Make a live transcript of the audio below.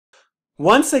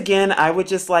Once again, I would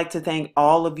just like to thank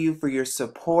all of you for your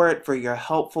support, for your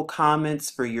helpful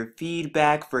comments, for your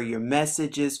feedback, for your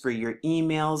messages, for your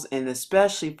emails, and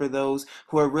especially for those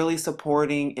who are really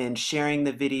supporting and sharing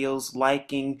the videos,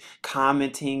 liking,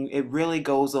 commenting. It really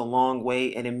goes a long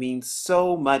way and it means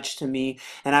so much to me.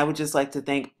 And I would just like to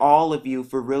thank all of you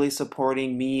for really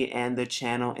supporting me and the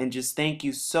channel, and just thank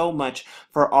you so much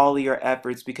for all of your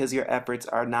efforts, because your efforts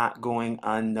are not going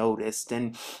unnoticed.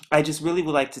 And I just really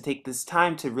would like to take this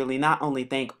time to really not only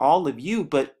thank all of you,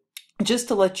 but just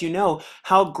to let you know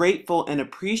how grateful and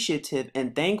appreciative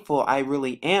and thankful I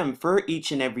really am for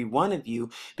each and every one of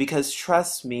you, because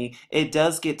trust me, it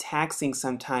does get taxing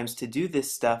sometimes to do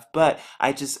this stuff, but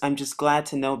I'm just glad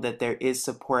to know that there is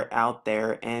support out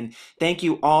there. And thank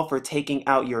you all for taking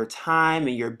out your time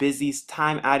and your busy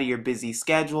time out of your busy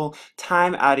schedule,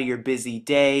 time out of your busy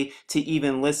day to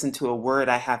even listen to a word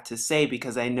I have to say,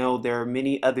 because I know there are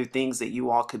many other things that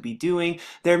you all could be doing.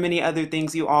 There are many other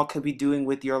things you all could be doing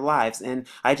with your lives. And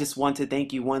I just want to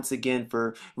thank you once again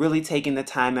for really taking the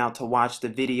time out to watch the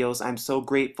videos. I'm so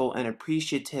grateful and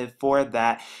appreciative for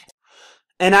that.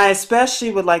 And I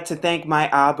especially would like to thank my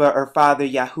Abba or Father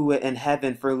Yahuwah in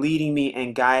heaven for leading me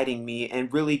and guiding me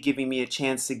and really giving me a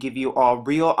chance to give you all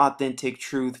real authentic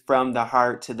truth from the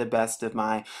heart to the best of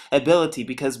my ability.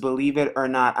 Because believe it or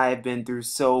not, I have been through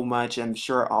so much. I'm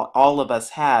sure all of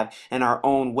us have in our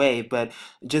own way. But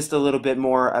just a little bit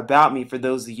more about me for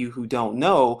those of you who don't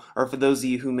know, or for those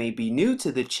of you who may be new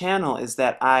to the channel, is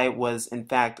that I was in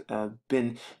fact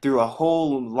been through a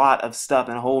whole lot of stuff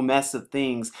and a whole mess of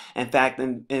things. In fact,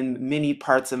 in many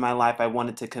parts of my life, I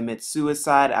wanted to commit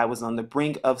suicide. I was on the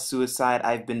brink of suicide.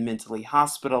 I've been mentally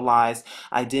hospitalized.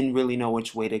 I didn't really know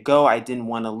which way to go. I didn't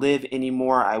want to live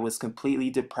anymore. I was completely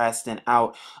depressed and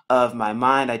out of my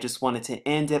mind. I just wanted to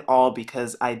end it all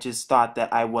because I just thought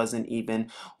that I wasn't even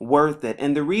worth it.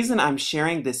 And the reason I'm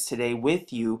sharing this today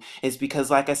with you is because,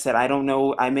 like I said, I don't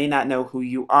know, I may not know who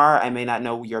you are. I may not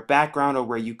know your background or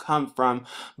where you come from,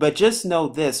 but just know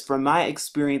this, from my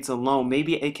experience alone,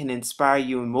 maybe it can inspire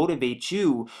you and motivate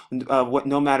you,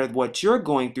 no matter what you're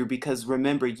going through, because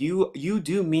remember, you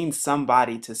do mean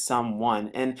somebody to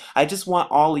someone. And I just want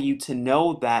all of you to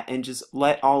know that, and just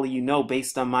let all of you know,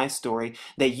 based on my story,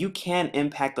 that you can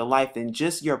impact a life, and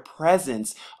just your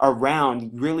presence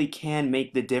around really can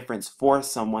make the difference for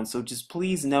someone. So just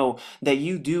please know that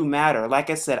you do matter.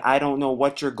 Like I said, I don't know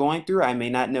what you're going through. I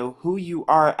may not know who you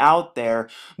are out there,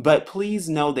 but please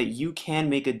know that you can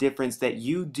make a difference, that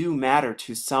you do matter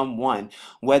to someone,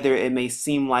 whether it may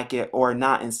seem like it or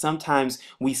not. And sometimes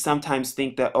we sometimes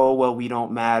think that, oh, well, we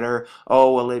don't matter.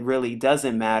 Oh, well, it really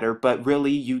doesn't matter. But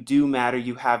really, you do matter.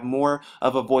 You have more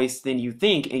of a voice than you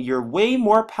think, and you're way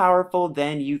more powerful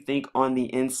than you think on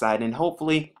the inside. And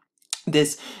hopefully,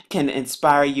 this can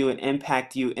inspire you and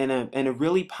impact you in a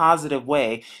really positive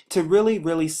way, to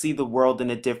really see the world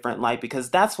in a different light, because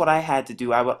that's what I had to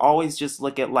do. I would always just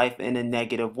look at life in a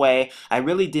negative way. I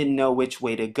really didn't know which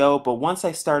way to go, but once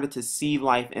I started to see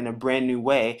life in a brand new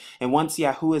way, and once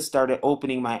Yahuwah started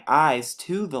opening my eyes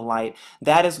to the light,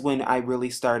 that is when I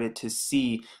really started to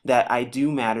see that I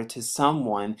do matter to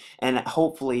someone. And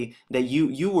hopefully that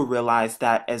you will realize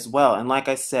that as well. And like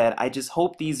I said, I just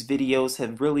hope these videos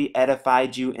have really edified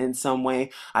you in some way.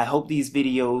 I hope these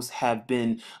videos have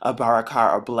been a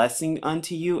barakah, a blessing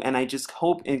unto you, and I just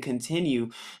hope and continue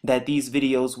that these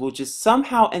videos will just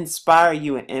somehow inspire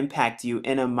you and impact you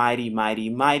in a mighty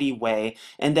way,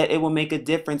 and that it will make a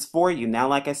difference for you. Now,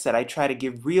 like I said, I try to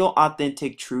give real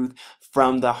authentic truth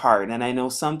from the heart, and I know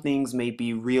some things may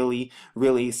be really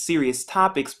serious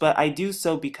topics, but I do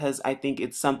so because I think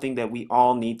it's something that we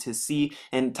all need to see,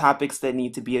 and topics that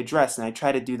need to be addressed, and I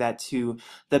try to do that to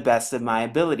the best of my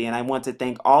ability. And I want to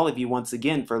thank all of you once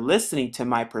again for listening to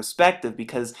my perspective,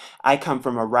 because I come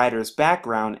from a writer's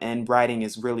background, and writing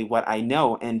is really what I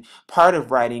know, and part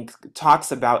of writing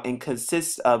talks about and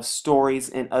consists of stories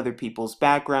in other people's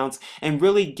backgrounds, and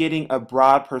really getting a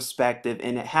broad perspective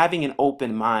and having an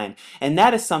open mind. And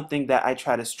that is something that I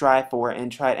try to strive for,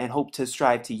 and try and hope to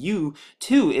strive to you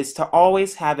too, is to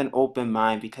always have an open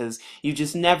mind, because you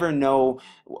just never know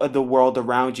the world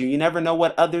around you. You never know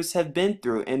what others have been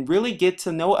through, and really get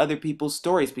to know other people's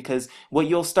stories, because what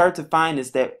you'll start to find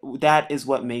is that that is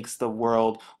what makes the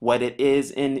world what it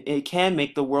is, and it can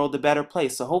make the world a better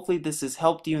place. So hopefully this has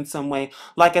helped you in some way.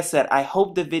 Like I said, I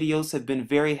hope the videos have been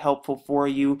very helpful for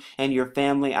you and your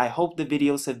family. I hope the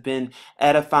videos have been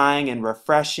edifying and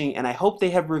refreshing, and I hope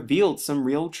they have revealed some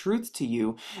real truth to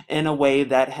you in a way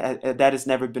that has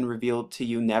never been revealed to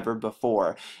you never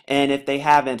before. And if they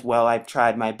haven't, well, I've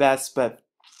tried my best, but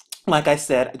Like I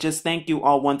said, just thank you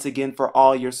all once again for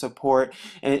all your support.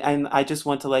 And I just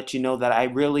want to let you know that I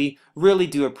really, really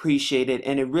do appreciate it.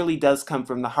 And it really does come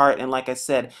from the heart. And like I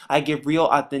said, I give real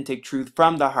authentic truth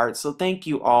from the heart. So thank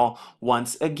you all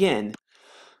once again.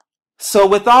 So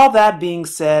with all that being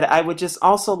said, I would just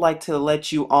also like to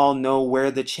let you all know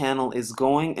where the channel is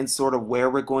going and sort of where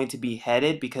we're going to be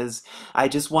headed, because I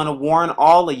just want to warn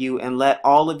all of you and let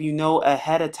all of you know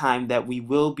ahead of time that we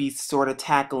will be sort of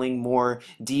tackling more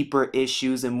deeper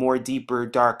issues and more deeper,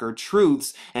 darker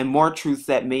truths, and more truths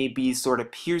that may be sort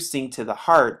of piercing to the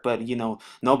heart. But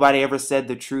nobody ever said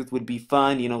the truth would be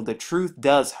fun. The truth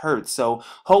does hurt. So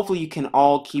hopefully you can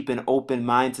all keep an open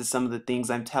mind to some of the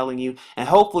things I'm telling you, and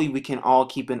hopefully we can all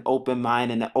keep an open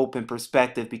mind and an open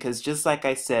perspective, because just like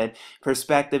I said,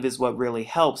 perspective is what really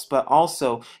helps. But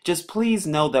also, just please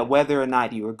know that whether or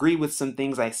not you agree with some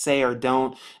things I say or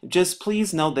don't, just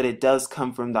please know that it does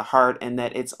come from the heart, and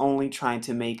that it's only trying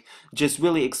to just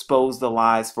really expose the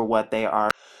lies for what they are.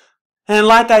 And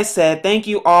like I said, thank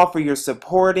you all for your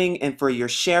supporting and for your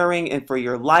sharing and for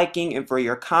your liking and for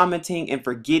your commenting and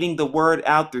for getting the word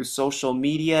out through social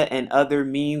media and other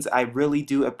means. I really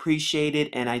do appreciate it,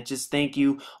 and I just thank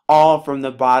you all from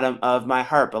the bottom of my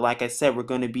heart. But like I said, we're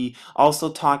going to be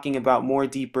also talking about more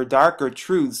deeper, darker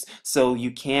truths, so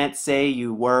you can't say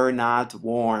you were not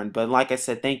warned. But like I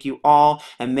said, thank you all,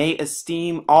 and may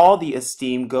all the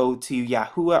esteem go to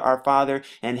Yahuwah our Father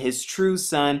and his true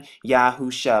son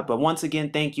Yahusha. But once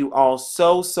again, thank you all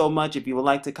so, so much. If you would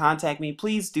like to contact me,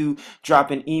 please do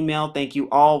drop an email. Thank you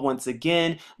all once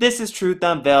again. This is Truth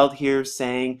Unveiled here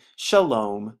saying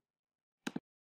Shalom.